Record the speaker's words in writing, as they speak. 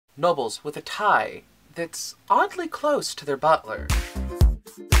nobles with a tie that's oddly close to their butler.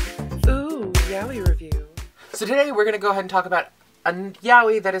 Ooh, Yaoi review. So today we're going to go ahead and talk about a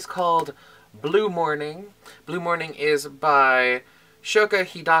yaoi that is called Blue Morning. Blue Morning is by Shoko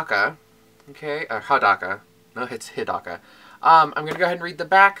Hidaka. Okay, Hidaka. No, it's Hidaka. I'm going to go ahead and read the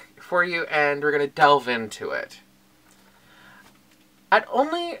back for you, and we're going to delve into it. At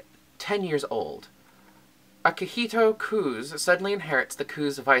only 10 years old, Akihito Kuz suddenly inherits the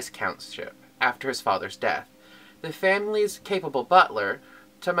Kuz vice-countship after his father's death. The family's capable butler,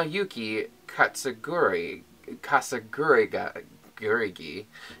 Tamayuki Kasagurigi,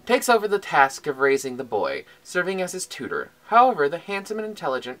 takes over the task of raising the boy, serving as his tutor. However, the handsome and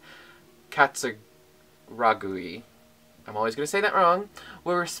intelligent Katsuragui, I'm always going to say that wrong,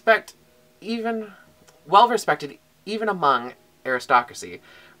 well respected even among aristocracy,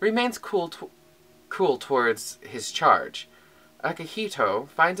 remains cool towards his charge. Akihito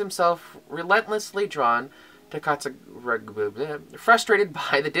finds himself relentlessly drawn to Katsuragui, frustrated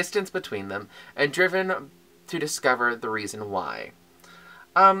by the distance between them, and driven to discover the reason why.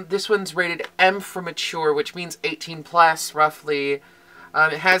 This one's rated M for mature, which means 18 plus, roughly.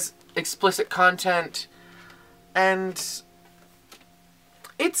 It has explicit content, and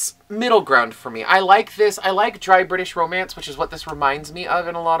it's middle ground for me. I like this. I like dry British romance, which is what this reminds me of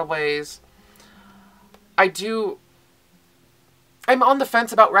in a lot of ways. I'm on the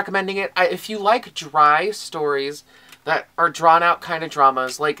fence about recommending it. If you like dry stories that are drawn out kind of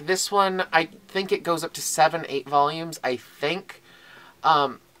dramas, like this one, I think it goes up to 7, 8 volumes, I think.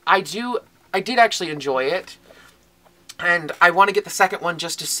 I did actually enjoy it, and I want to get the second one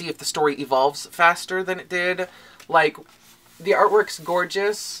just to see if the story evolves faster than it did. Like, the artwork's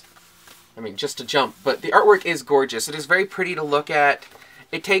gorgeous. I mean, just to jump, but the artwork is gorgeous. It is very pretty to look at.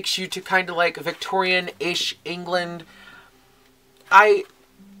 It takes you to kind of like Victorian-ish England. I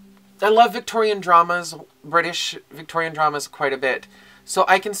love Victorian dramas, British Victorian dramas quite a bit. So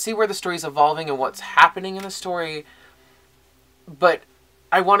I can see where the story's evolving and what's happening in the story, but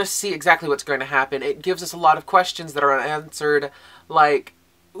I want to see exactly what's going to happen. It gives us a lot of questions that are unanswered, like,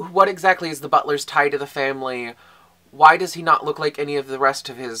 what exactly is the butler's tie to the family? Why does he not look like any of the rest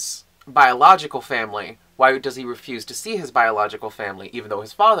of his biological family? Why does he refuse to see his biological family, even though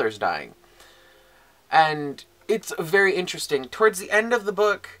his father's dying? And it's very interesting. Towards the end of the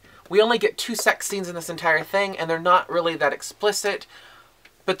book, we only get 2 sex scenes in this entire thing, and they're not really that explicit,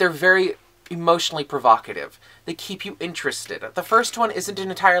 but they're very emotionally provocative. They keep you interested. The first one isn't an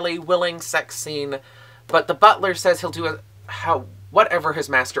entirely willing sex scene, but the butler says he'll do whatever his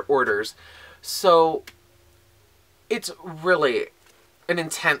master orders. So it's really an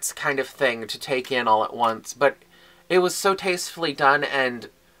intense kind of thing to take in all at once, but it was so tastefully done and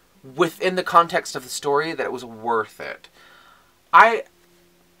within the context of the story that it was worth it.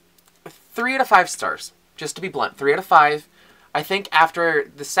 3 out of 5 stars, just to be blunt. 3 out of 5. I think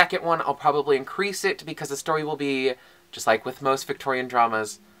after the second one, I'll probably increase it because the story will be, just like with most Victorian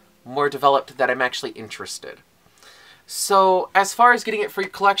dramas, more developed that I'm actually interested. So, as far as getting it for your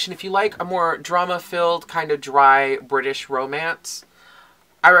collection, if you like a more drama-filled, kind of dry British romance,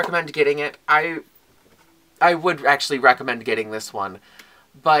 I recommend getting it. I would actually recommend getting this one.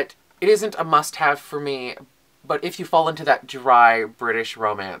 But it isn't a must-have for me. But if you fall into that dry British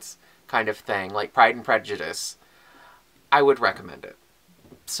romance kind of thing, like Pride and Prejudice, I would recommend it.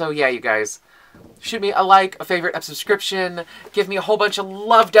 So yeah, you guys, shoot me a like, a favorite, a subscription, give me a whole bunch of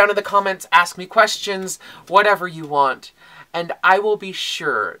love down in the comments, ask me questions, whatever you want, and I will be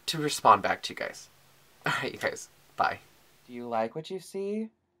sure to respond back to you guys. Alright, you guys, bye. Do you like what you see?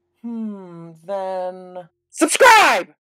 Then... Subscribe!